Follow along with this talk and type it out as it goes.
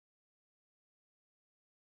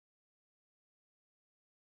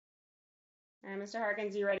Mr.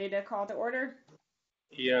 Harkins, you ready to call to order?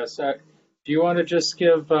 Yes. Do you want to just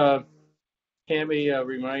give Tammy a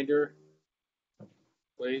reminder,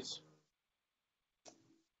 please?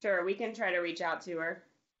 Sure, we can try to reach out to her.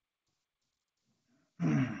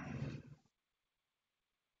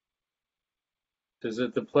 Is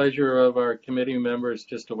it the pleasure of our committee members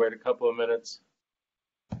just to wait a couple of minutes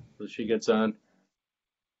till she gets on?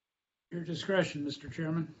 Your discretion, Mr.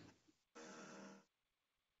 Chairman.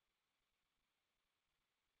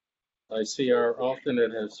 I see our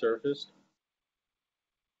alternate has surfaced.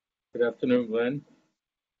 Good afternoon, Glenn.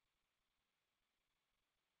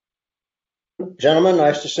 Gentlemen,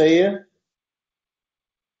 nice to see you.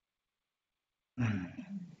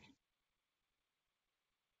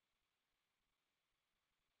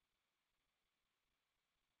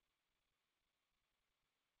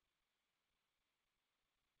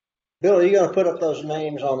 Bill, are you going to put up those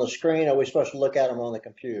names on the screen? Or are we supposed to look at them on the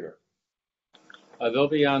computer? They'll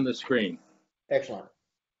be on the screen. Excellent.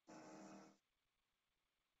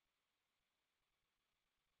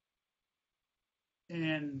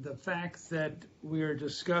 And the fact that we're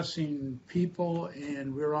discussing people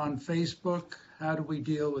and we're on Facebook, how do we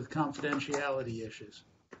deal with confidentiality issues?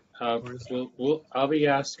 I'll be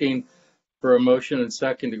asking for a motion and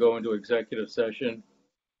second to go into executive session.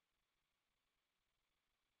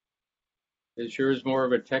 Is yours more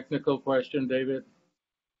of a technical question, David?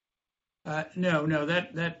 No,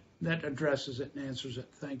 that addresses it and answers it.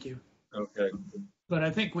 Thank you. Okay. But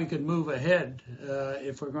I think we could move ahead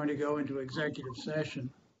if we're going to go into executive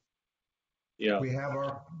session. Yeah. We have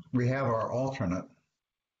our alternate.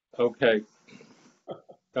 Okay.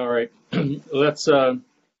 All right. Let's.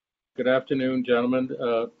 Good afternoon, gentlemen.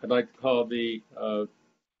 I'd like to call the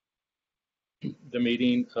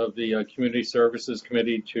meeting of the Community Services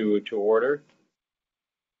Committee to order.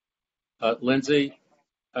 Lindsay,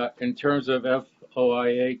 in terms of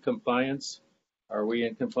FOIA compliance, are we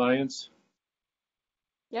in compliance?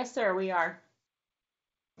 Yes, sir, we are.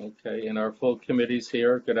 Okay, and our full committee's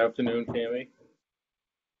here. Good afternoon, Tammy.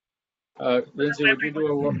 Lindsay,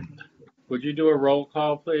 would you do a roll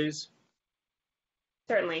call, please?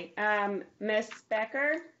 Certainly. Miss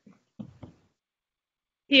Becker?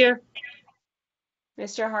 Here.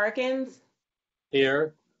 Mr. Harkins?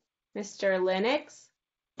 Here. Mr. Lennox?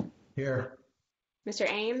 Here. Mr.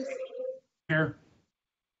 Ames? Here.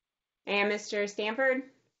 And Mr. Stanford?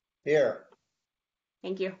 Here.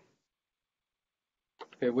 Thank you.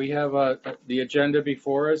 Okay, we have the agenda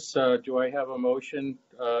before us. Do I have a motion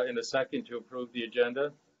in a second to approve the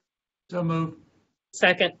agenda? So moved.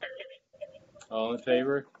 Second. All in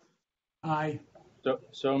favor? Aye.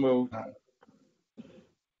 So moved. Aye.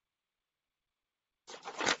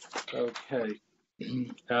 Okay.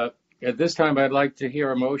 At this time, I'd like to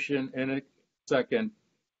hear a motion in a second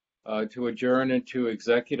to adjourn into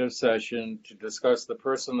executive session to discuss the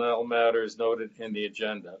personnel matters noted in the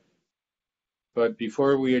agenda. But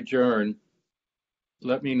before we adjourn,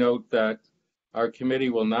 let me note that our committee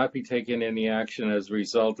will not be taking any action as a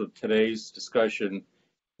result of today's discussion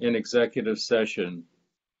in executive session.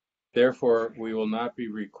 Therefore, we will not be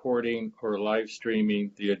recording or live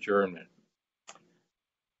streaming the adjournment.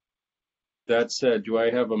 That said, do I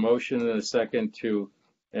have a motion and a second to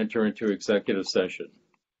enter into executive session?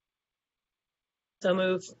 So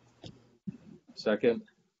move. Second?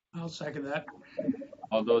 I'll second that.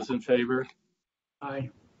 All those in favor? Aye.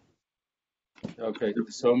 Okay,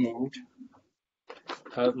 so moved.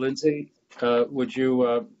 Lindsay, would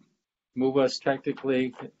you move us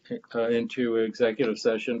technically into executive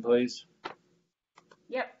session, please?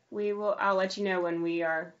 Yep, we will. I'll let you know when we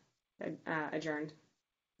are adjourned.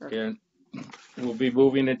 And we'll be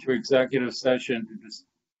moving into executive session